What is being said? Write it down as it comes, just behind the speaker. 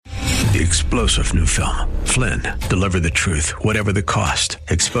The explosive new film, Flynn, Deliver the Truth, Whatever the Cost,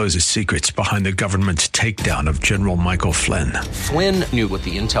 exposes secrets behind the government's takedown of General Michael Flynn. Flynn knew what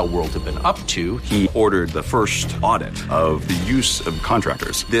the intel world had been up to. He ordered the first audit of the use of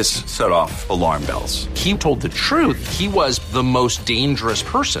contractors. This set off alarm bells. He told the truth. He was the most dangerous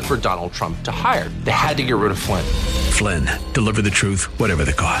person for Donald Trump to hire. They had to get rid of Flynn. Flynn, Deliver the Truth, Whatever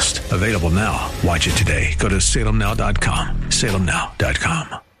the Cost. Available now. Watch it today. Go to salemnow.com.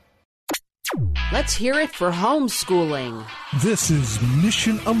 salemnow.com. Let's hear it for homeschooling. This is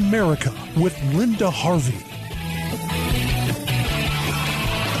Mission America with Linda Harvey.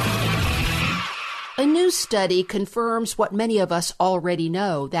 A new study confirms what many of us already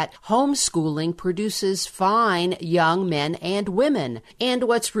know, that homeschooling produces fine young men and women. And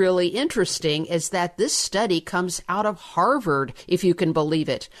what's really interesting is that this study comes out of Harvard, if you can believe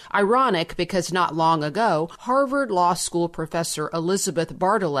it. Ironic, because not long ago, Harvard Law School professor Elizabeth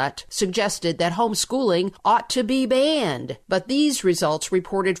Bartholet suggested that homeschooling ought to be banned. But these results,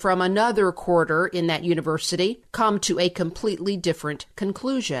 reported from another quarter in that university, come to a completely different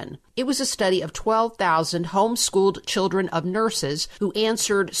conclusion. It was a study of 12,000 homeschooled children of nurses who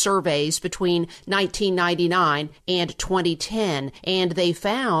answered surveys between 1999 and 2010, and they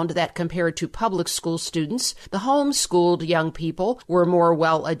found that compared to public school students, the homeschooled young people were more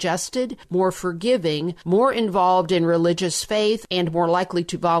well-adjusted, more forgiving, more involved in religious faith, and more likely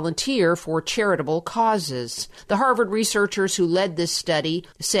to volunteer for charitable causes. The Harvard researchers who led this study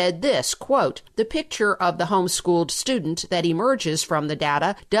said this, quote, "The picture of the homeschooled student that emerges from the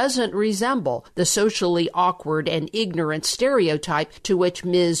data doesn't resemble the socially awkward and ignorant stereotype to which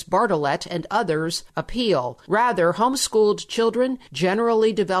Ms. Bartholet and others appeal. Rather, homeschooled children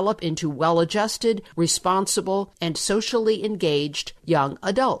generally develop into well-adjusted, responsible, and socially engaged young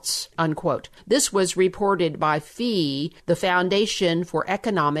adults," unquote. This was reported by FEE, the Foundation for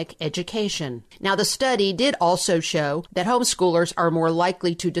Economic Education. Now, the study did also show that homeschoolers are more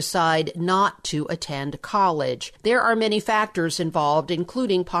likely to decide not to attend college. There are many factors involved,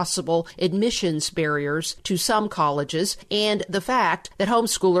 including possible admissions barriers to some colleges and the fact that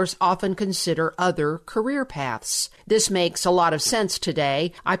homeschoolers often consider other career paths. This makes a lot of sense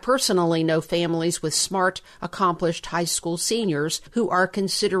today. I personally know families with smart, accomplished high school seniors who are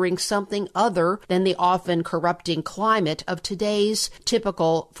considering something other than the often corrupting climate of today's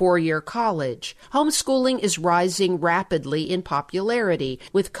typical four-year college. Homeschooling is rising rapidly in popularity.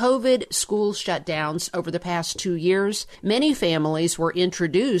 With COVID school shutdowns over the past 2 years, many families were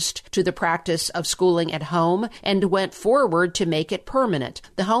introduced to the practice of schooling at home and went forward to make it permanent.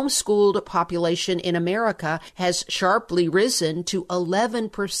 The homeschooled population in America has sharply risen to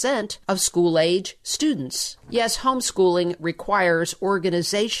 11% of school-age students. Yes, homeschooling requires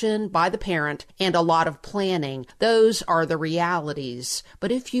organization by the parent and a lot of planning. Those are the realities.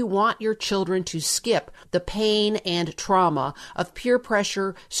 But if you want your children to skip the pain and trauma of peer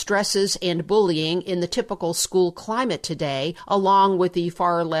pressure, stresses, and bullying in the typical school climate today, along with the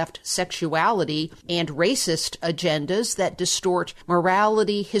far-left sexuality and racist agendas that distort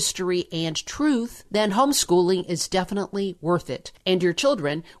morality, history, and truth, then homeschooling is definitely worth it. And your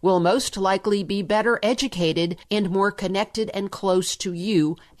children will most likely be better educated and more connected and close to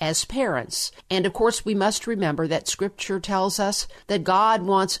you as parents. And of course, we must remember that Scripture tells us that God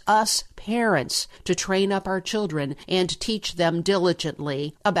wants us parents to train up our children and teach them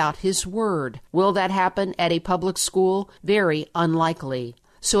diligently about His Word. Will that happen at a public school? Very unlikely.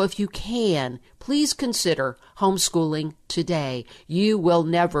 So if you can, please consider homeschooling today. You will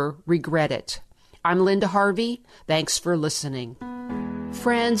never regret it. I'm Linda Harvey. Thanks for listening.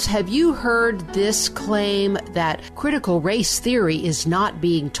 Friends, have you heard this claim that critical race theory is not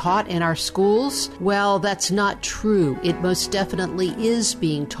being taught in our schools? Well, that's not true. It most definitely is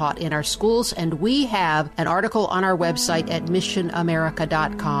being taught in our schools, and we have an article on our website at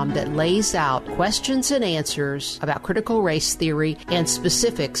missionamerica.com that lays out questions and answers about critical race theory and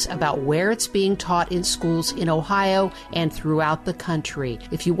specifics about where it's being taught in schools in Ohio and throughout the country.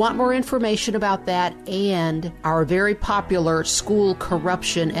 If you want more information about that and our very popular school corruption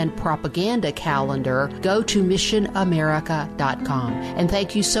and propaganda calendar, go to missionamerica.com. And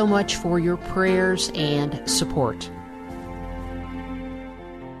thank you so much for your prayers and support.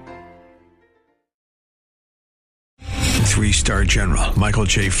 Three-star General Michael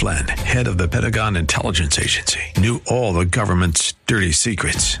J. Flynn, head of the Pentagon Intelligence Agency, knew all the government's dirty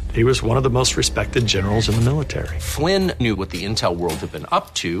secrets. He was one of the most respected generals in the military. Flynn knew what the intel world had been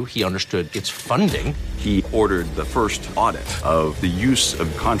up to. He understood its funding. He ordered the first audit of the use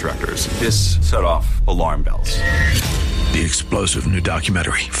of contractors. This set off alarm bells. The explosive new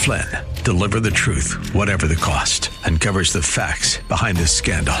documentary, Flynn, Deliver the Truth, Whatever the Cost, uncovers the facts behind this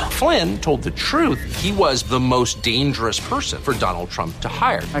scandal. Flynn told the truth. He was the most dangerous person for Donald Trump to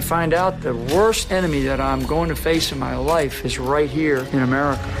hire. I find out the worst enemy that I'm going to face in my life is right here in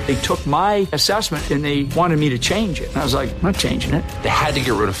America. They took my assessment and they wanted me to change it. And I was like, I'm not changing it. They had to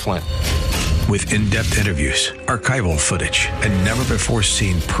get rid of Flynn. With in-depth interviews, archival footage, and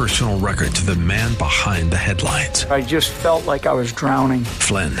never-before-seen personal records of the man behind the headlines. I just felt like I was drowning.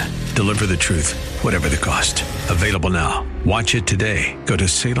 Flynn, Deliver the Truth, Whatever the Cost. Available now. Watch it today. Go to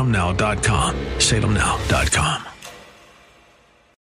salemnow.com. salemnow.com.